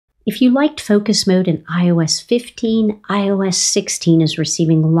If you liked focus mode in iOS 15, iOS 16 is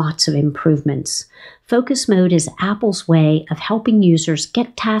receiving lots of improvements. Focus mode is Apple's way of helping users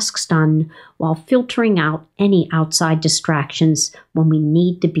get tasks done while filtering out any outside distractions when we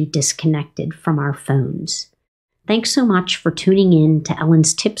need to be disconnected from our phones. Thanks so much for tuning in to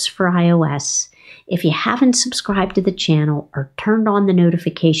Ellen's Tips for iOS. If you haven't subscribed to the channel or turned on the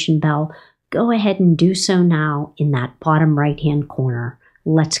notification bell, go ahead and do so now in that bottom right-hand corner.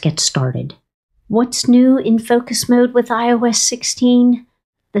 Let's get started. What's new in focus mode with iOS 16?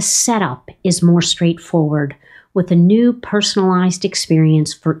 The setup is more straightforward with a new personalized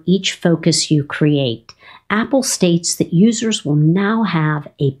experience for each focus you create. Apple states that users will now have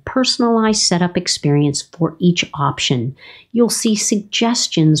a personalized setup experience for each option. You'll see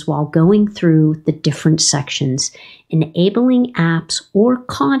suggestions while going through the different sections, enabling apps or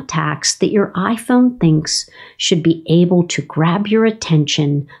contacts that your iPhone thinks should be able to grab your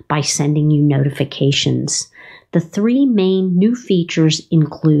attention by sending you notifications. The three main new features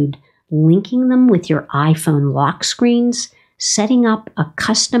include linking them with your iPhone lock screens, setting up a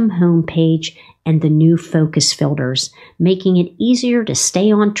custom home page, and the new focus filters, making it easier to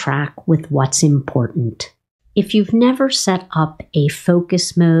stay on track with what's important. If you've never set up a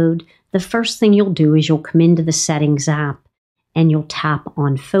focus mode, the first thing you'll do is you'll come into the Settings app and you'll tap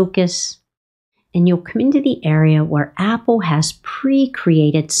on Focus, and you'll come into the area where Apple has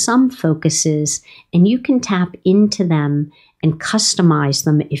pre-created some focuses, and you can tap into them and customize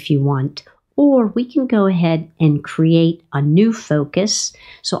them if you want. Or we can go ahead and create a new focus.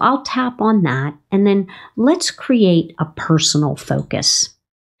 So I'll tap on that, and then let's create a personal focus.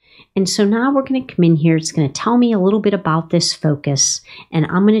 And so now we're going to come in here. It's going to tell me a little bit about this focus, and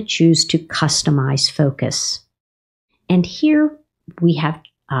I'm going to choose to customize focus. And here we have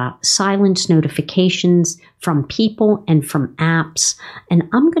silence notifications from people and from apps. And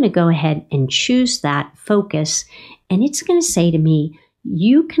I'm going to go ahead and choose that focus, and it's going to say to me,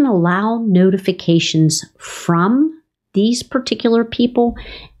 you can allow notifications from these particular people,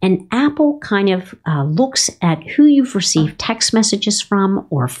 and Apple kind of looks at who you've received text messages from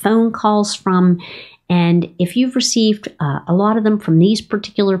or phone calls from. And if you've received a lot of them from these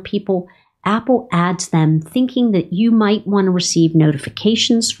particular people, Apple adds them thinking that you might want to receive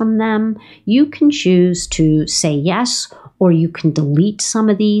notifications from them. You can choose to say yes, or you can delete some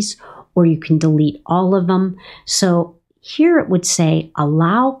of these, or you can delete all of them. So here it would say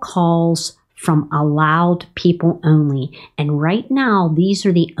allow calls from allowed people only. And right now, these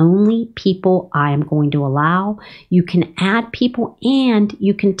are the only people I am going to allow. You can add people, and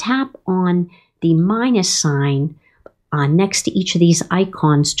you can tap on the minus sign next to each of these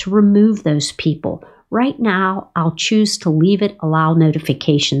icons to remove those people. Right now, I'll choose to leave it allow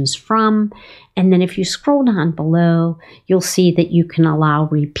notifications from. And then if you scroll down below, you'll see that you can allow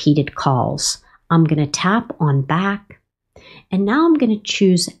repeated calls. I'm going to tap on back. And now I'm going to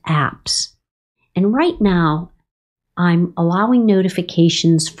choose apps. And right now, I'm allowing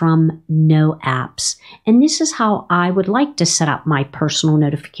notifications from no apps. And this is how I would like to set up my personal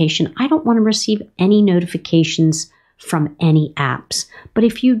notification. I don't want to receive any notifications from any apps. But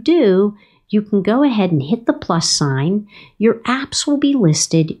if you do, you can go ahead and hit the plus sign. Your apps will be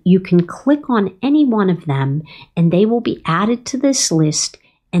listed. You can click on any one of them, and they will be added to this list.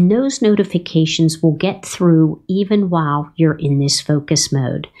 And those notifications will get through even while you're in this focus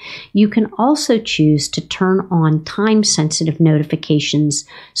mode. You can also choose to turn on time-sensitive notifications.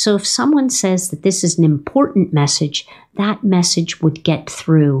 So if someone says that this is an important message, that message would get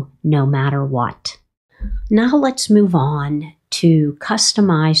through no matter what. Now let's move on to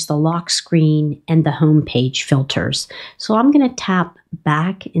customize the lock screen and the home page filters. So I'm going to tap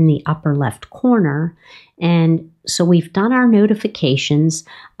back in the upper left corner, and so we've done our notifications.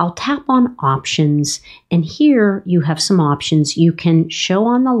 I'll tap on options, and here you have some options. You can show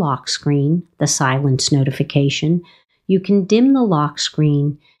on the lock screen the silence notification. You can dim the lock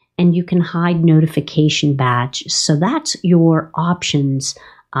screen, and you can hide notification badge. So that's your options,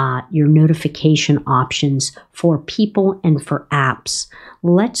 your notification options for people and for apps.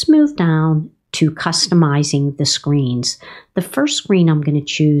 Let's move down to customizing the screens. The first screen I'm going to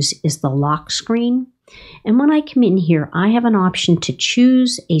choose is the lock screen. And when I come in here, I have an option to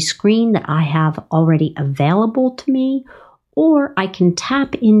choose a screen that I have already available to me, or I can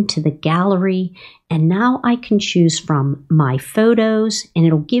tap into the gallery, and now I can choose from my photos, and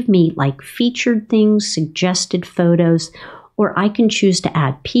it'll give me like featured things, suggested photos, or I can choose to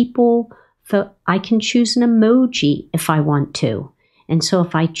add people. I can choose an emoji if I want to. And so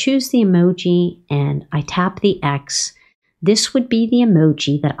if I choose the emoji and I tap the X, this would be the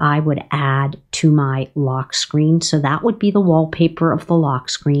emoji that I would add to my lock screen. So that would be the wallpaper of the lock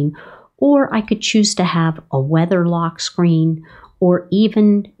screen. Or I could choose to have a weather lock screen, or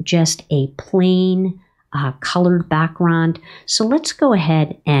even just a plain colored background. So let's go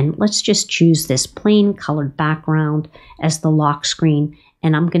ahead and let's just choose this plain colored background as the lock screen.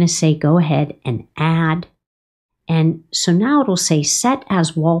 And I'm going to say go ahead and add. And so now it'll say set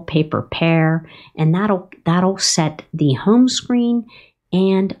as wallpaper pair, and that'll set the home screen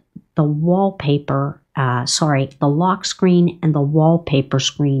and the wallpaper, the lock screen and the wallpaper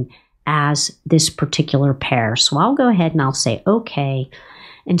screen as this particular pair. So I'll go ahead and I'll say okay.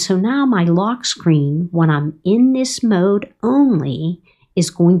 And so now my lock screen, when I'm in this mode only, is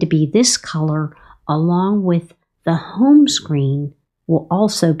going to be this color, along with the home screen will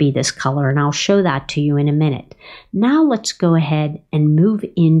also be this color, and I'll show that to you in a minute. Now let's go ahead and move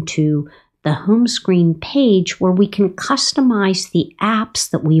into the home screen page where we can customize the apps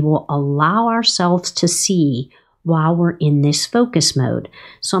that we will allow ourselves to see while we're in this focus mode.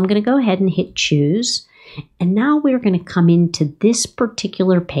 So I'm going to go ahead and hit choose. And now we're going to come into this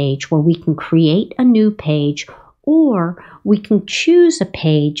particular page where we can create a new page, or we can choose a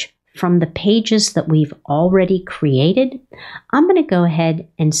page from the pages that we've already created. I'm going to go ahead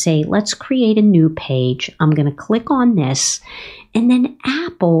and say, let's create a new page. I'm going to click on this. And then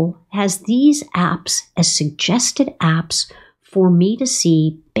Apple has these apps as suggested apps for me to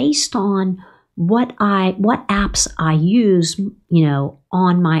see based on what apps I use,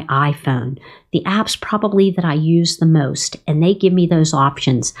 on my iPhone, the apps probably that I use the most, and they give me those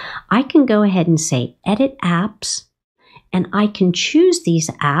options. I can go ahead and say edit apps, and I can choose these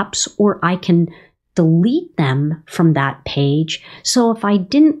apps, or I can delete them from that page. So if I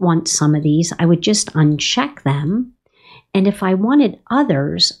didn't want some of these, I would just uncheck them. And if I wanted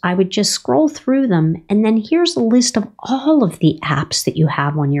others, I would just scroll through them. And then here's a list of all of the apps that you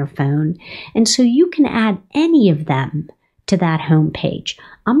have on your phone. And so you can add any of them to that home page.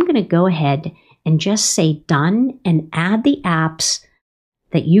 I'm going to go ahead and just say done and add the apps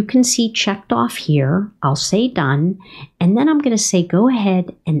that you can see checked off here. I'll say done. And then I'm going to say go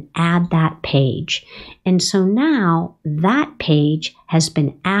ahead and add that page. And so now that page has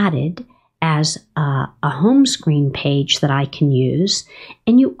been added as a home screen page that I can use.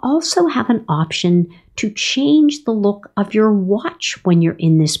 And you also have an option to change the look of your watch when you're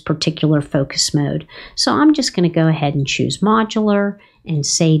in this particular focus mode. So I'm just going to go ahead and choose modular and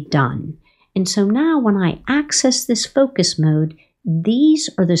say done. And so now when I access this focus mode, these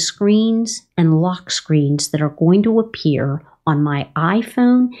are the screens and lock screens that are going to appear on my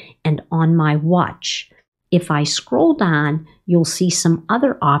iPhone and on my watch. If I scroll down, you'll see some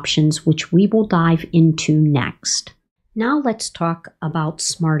other options which we will dive into next. Now let's talk about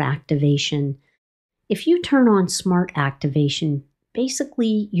smart activation. If you turn on smart activation,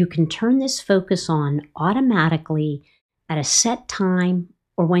 basically you can turn this focus on automatically at a set time,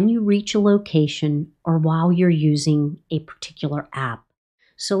 or when you reach a location, or while you're using a particular app.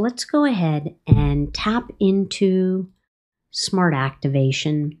 So let's go ahead and tap into smart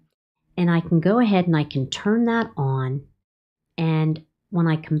activation. And I can go ahead and I can turn that on. And when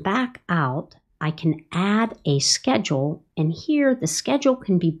I come back out, I can add a schedule. And here the schedule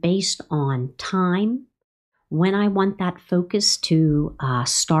can be based on time, when I want that focus to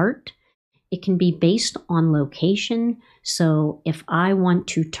start. It can be based on location. So if I want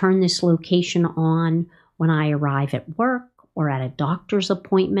to turn this location on when I arrive at work or at a doctor's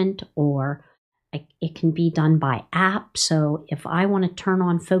appointment, or it can be done by app. So if I want to turn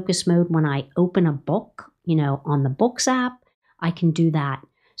on focus mode when I open a book, on the Books app, I can do that.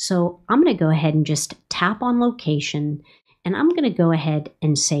 So I'm going to go ahead and just tap on location, and I'm going to go ahead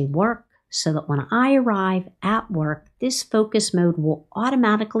and say work, so that when I arrive at work, this focus mode will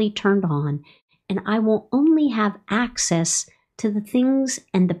automatically turn on, and I will only have access to the things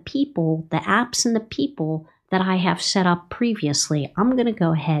and the people, the apps and the people that I have set up previously. I'm going to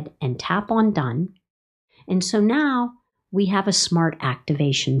go ahead and tap on done. And so now we have a smart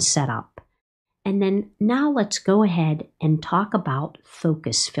activation set up. And then now let's go ahead and talk about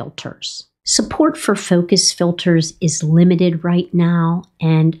focus filters. Support for focus filters is limited right now.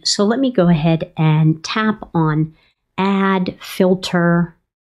 And so let me go ahead and tap on add filter.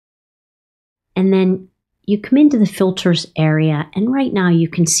 And then you come into the filters area, and right now you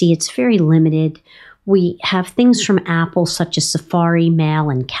can see it's very limited. We have things from Apple such as Safari, Mail,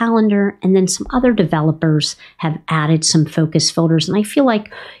 and Calendar, and then some other developers have added some focus filters. And I feel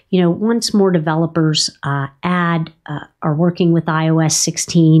like, once more developers are working with iOS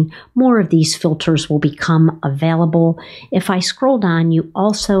 16, more of these filters will become available. If I scroll down, you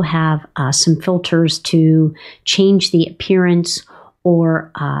also have some filters to change the appearance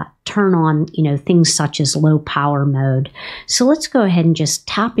or turn on, things such as low power mode. So let's go ahead and just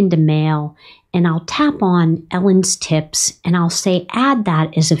tap into Mail, and I'll tap on Ellen's Tips, and I'll say add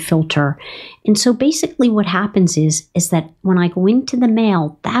that as a filter. And so basically what happens is that when I go into the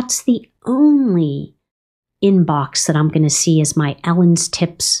Mail, that's the only inbox that I'm going to see as my Ellen's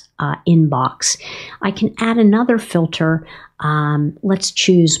Tips inbox. I can add another filter. Let's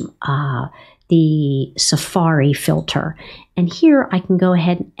choose the Safari filter. And here I can go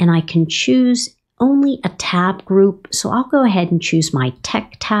ahead and I can choose only a tab group. So I'll go ahead and choose my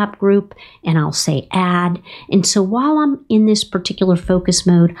Tech tab group, and I'll say add. And so while I'm in this particular focus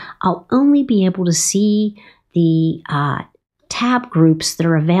mode, I'll only be able to see the tab groups that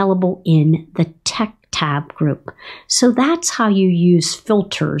are available in the Tech tab group. So that's how you use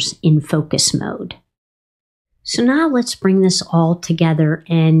filters in focus mode. So now let's bring this all together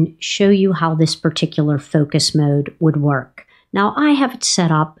and show you how this particular focus mode would work. Now I have it set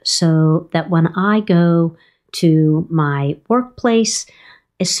up so that when I go to my workplace,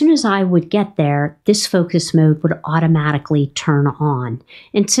 as soon as I would get there, this focus mode would automatically turn on.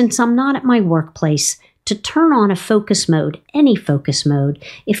 And since I'm not at my workplace, to turn on a focus mode, any focus mode,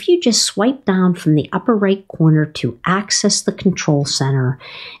 if you just swipe down from the upper right corner to access the control center,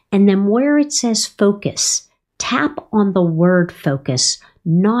 and then where it says focus, tap on the word focus,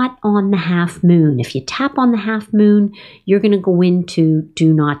 not on the half moon. If you tap on the half moon, you're going to go into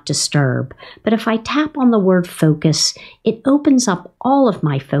do not disturb. But if I tap on the word focus, it opens up all of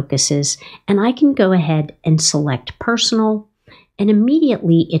my focuses, and I can go ahead and select personal, and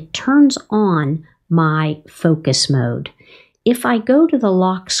immediately it turns on my focus mode. If I go to the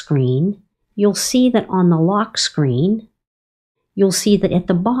lock screen, you'll see that on the lock screen, you'll see that at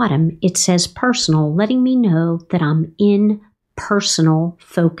the bottom it says personal, letting me know that I'm in personal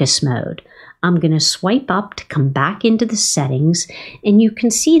focus mode. I'm going to swipe up to come back into the settings, and you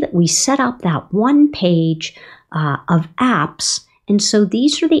can see that we set up that one page of apps. And so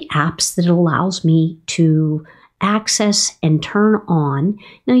these are the apps that it allows me to access and turn on.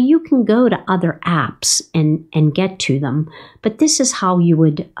 Now you can go to other apps and get to them, but this is how you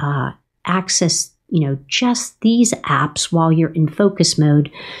would access just these apps while you're in focus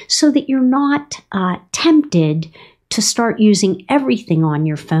mode, so that you're not tempted to start using everything on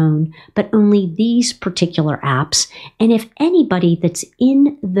your phone, but only these particular apps. And if anybody that's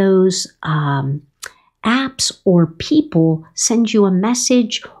in those apps or people sends you a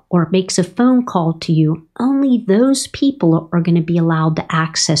message or makes a phone call to you, only those people are going to be allowed to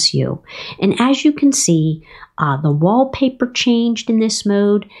access you. And as you can see, the wallpaper changed in this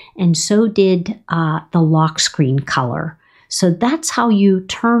mode, and so did the lock screen color. So that's how you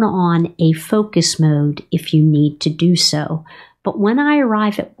turn on a focus mode if you need to do so. But when I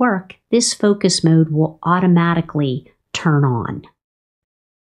arrive at work, this focus mode will automatically turn on.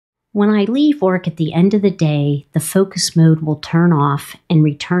 When I leave work at the end of the day, the focus mode will turn off and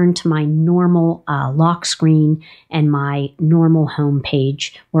return to my normal lock screen and my normal home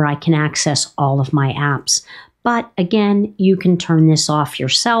page where I can access all of my apps. But again, you can turn this off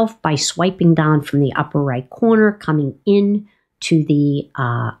yourself by swiping down from the upper right corner, coming in to the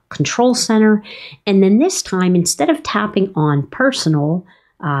control center. And then this time, instead of tapping on personal,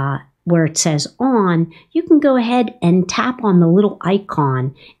 where it says on, you can go ahead and tap on the little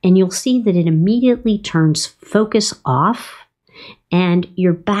icon, and you'll see that it immediately turns focus off, and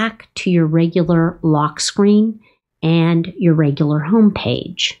you're back to your regular lock screen and your regular home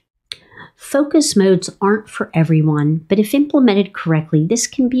page. Focus modes aren't for everyone, but if implemented correctly, this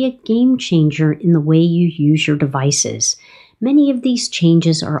can be a game changer in the way you use your devices. Many of these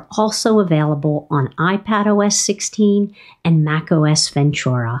changes are also available on iPadOS 16 and macOS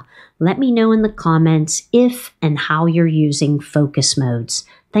Ventura. Let me know in the comments if and how you're using focus modes.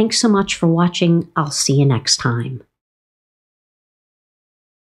 Thanks so much for watching. I'll see you next time.